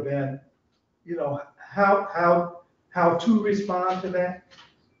challenge would have been, you know, how to respond to that,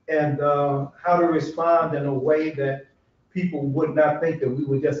 and how to respond in a way that people would not think that we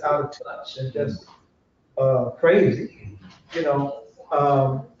were just out of touch and just crazy, you know.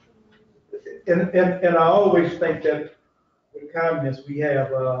 And I always think that with communists we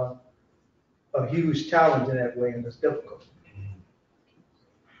have a huge challenge in that way, and it's difficult.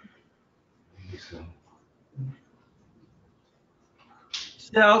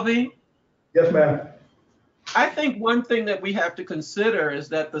 Shelby, Yes, ma'am. I think one thing that we have to consider is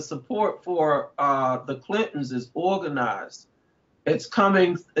that the support for the Clintons is organized. It's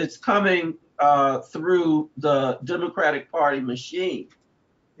coming through the Democratic Party machine.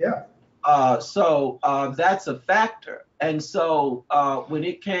 Yeah. So that's a factor. And so when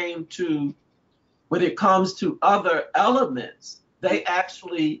it comes to other elements, they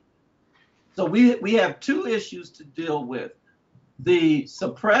actually, so we have two issues to deal with. The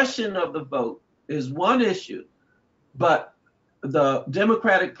suppression of the vote is one issue, but the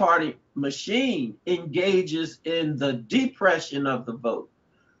Democratic Party machine engages in the depression of the vote.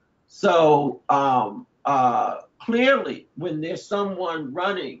 So clearly, when there's someone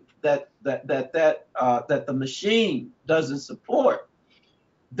running that the machine doesn't support,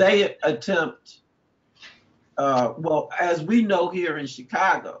 they attempt. Well, as we know here in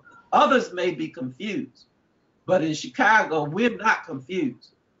Chicago, others may be confused, but in Chicago, we're not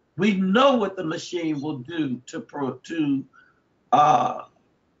confused. We know what the machine will do to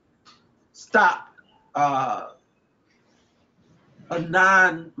stop a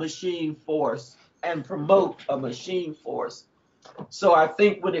non-machine force and promote a machine force. So I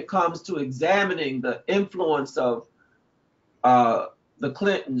think when it comes to examining the influence of the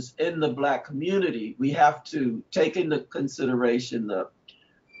Clintons in the Black community, we have to take into consideration the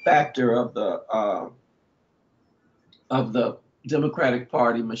factor of the Democratic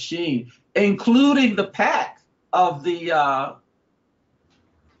Party machine, including the PAC of the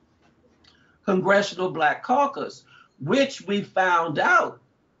Congressional Black Caucus, which we found out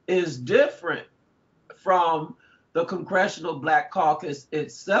is different from the Congressional Black Caucus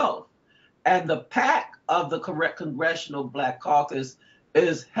itself. And the PAC of the Congressional Black Caucus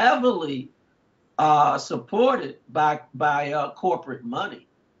is heavily supported by corporate money.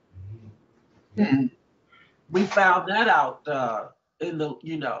 Hmm. We found that out in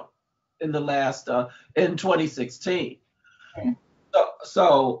the last in 2016.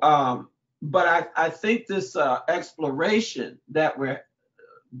 But I think this exploration that we're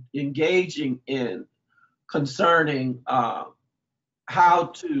engaging in concerning how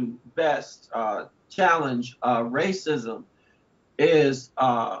to best challenge racism is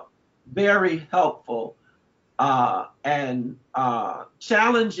very helpful, and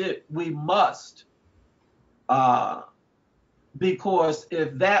challenge it we must, because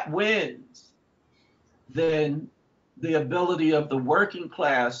if that wins, then the ability of the working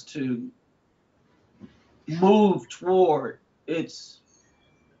class to move toward its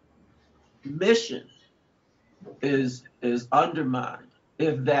mission is undermined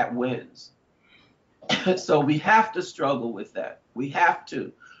if that wins. So we have to struggle with that. We have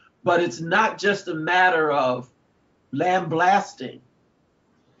to. But it's not just a matter of lambasting.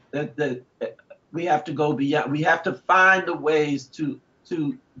 That we have to go beyond. We have to find the ways to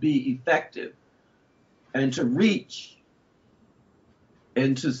be effective and to reach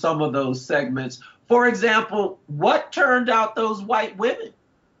into some of those segments. For example, what turned out those white women?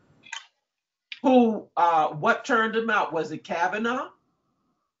 What turned them out? Was it Kavanaugh?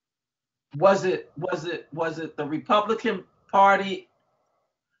 Was it the Republican Party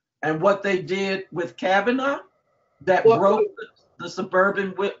and what they did with Kavanaugh that broke the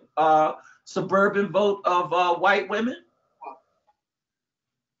suburban vote of white women?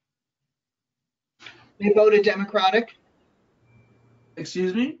 They voted Democratic.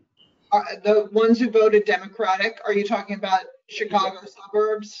 Excuse me? The ones who voted Democratic, are you talking about Chicago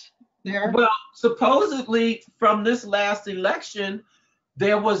suburbs there? Well, supposedly from this last election,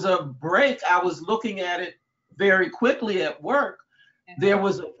 there was a break. I was looking at it very quickly at work. There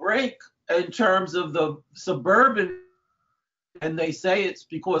was a break in terms of the suburban, and they say it's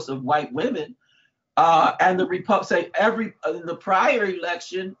because of white women. And the say in the prior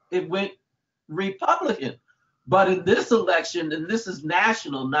election, it went Republican. But in this election, and this is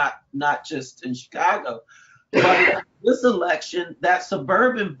national, not just in Chicago, but in this election, that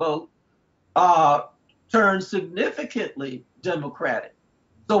suburban vote turned significantly Democratic.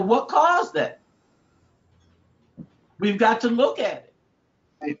 So what caused that? We've got to look at it.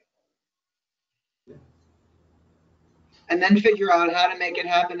 Right. And then figure out how to make it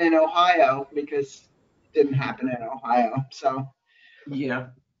happen in Ohio, because it didn't happen in Ohio. So yeah,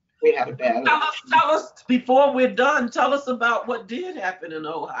 we had a bad. Tell us before we're done. Tell us about what did happen in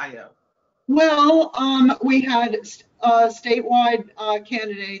Ohio. Well, we had statewide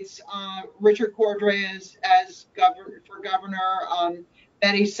candidates, Richard Cordray as governor,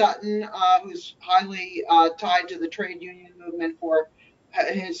 Betty Sutton, who's highly tied to the trade union movement, for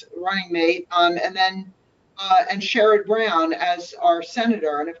his running mate, and then and Sherrod Brown as our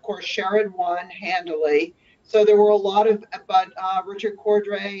senator. And of course, Sherrod won handily. So there were a lot of, but Richard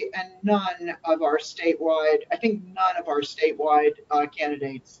Cordray and none of our statewide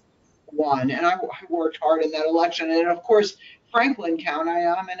candidates won. And I worked hard in that election. And of course, Franklin County,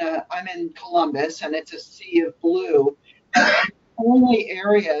 I'm in Columbus, and it's a sea of blue. The only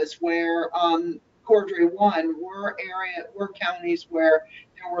areas where Cordray won were counties where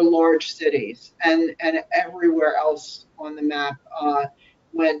there were large cities, and everywhere else on the map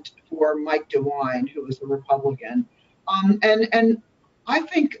went for Mike DeWine, who was a Republican. And I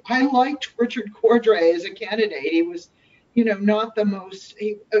think I liked Richard Cordray as a candidate. He was, not the most.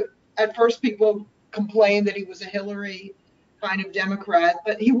 At first, people complained that he was a Hillary kind of Democrat,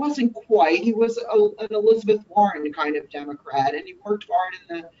 but he wasn't quite. He was an Elizabeth Warren kind of Democrat, and he worked hard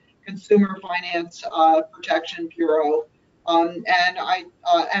in the Consumer Finance Protection Bureau. And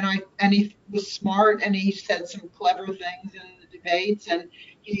he was smart, and he said some clever things in the debates, and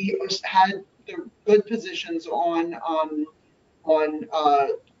he had the good positions on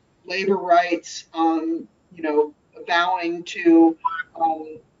labor rights, vowing to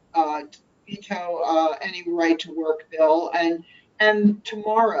veto any right to work bill, and And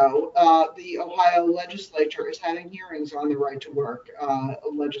tomorrow, the Ohio legislature is having hearings on the right to work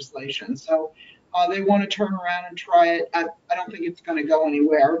legislation. So they want to turn around and try it. I don't think it's going to go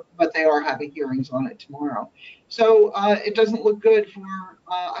anywhere, but they are having hearings on it tomorrow. So it doesn't look good for,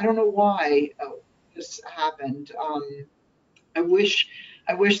 I don't know why this happened. I wish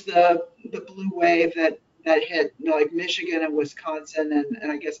the blue wave that hit, you know, like Michigan and Wisconsin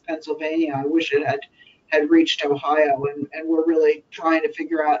and I guess Pennsylvania, I wish it had reached Ohio, and we're really trying to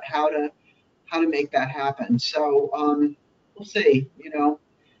figure out how to make that happen. So we'll see. You know,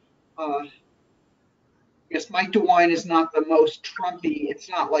 I guess Mike DeWine is not the most Trumpy. It's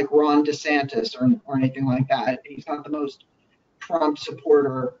not like Ron DeSantis or anything like that. He's not the most Trump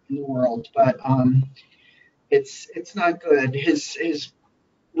supporter in the world, but it's not good. His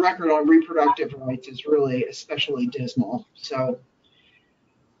record on reproductive rights is really especially dismal. So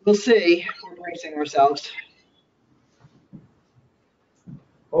we'll see. We're bracing ourselves.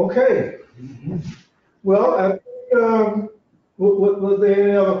 Okay. Well, I think, was there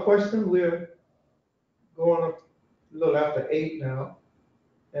any other question? We're going a little after 8 now.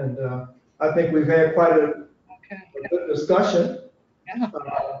 And I think we've had quite a good discussion. Yeah.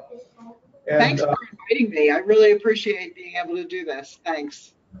 And, thanks for inviting me. I really appreciate being able to do this.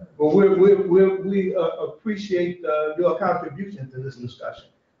 Thanks. Well, we appreciate your contribution to this discussion.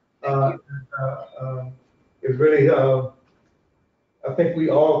 It really, I think we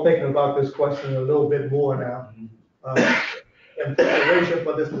all thinking about this question a little bit more now in preparation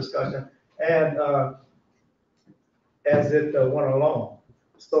for this discussion and as it went along.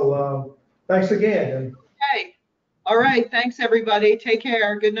 So thanks again. And, okay. All right. Thanks, everybody. Take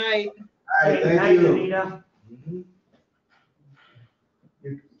care. Good night. All right, thank you. Anita.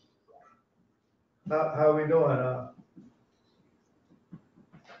 how are we doing?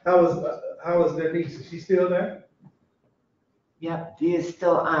 How is Denise? Is she still there? Yep, Dee is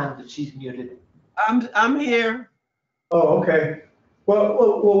still on, but she's muted. I'm here. Oh, okay.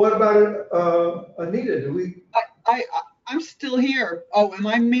 Well, what about Anita? Do we? I'm still here. Oh, am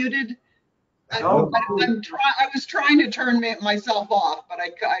I muted? I was trying to turn myself off, but I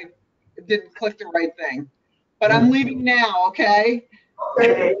didn't click the right thing. But I'm leaving now, okay?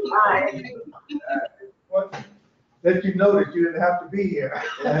 Okay, bye. Let you know that you didn't have to be here.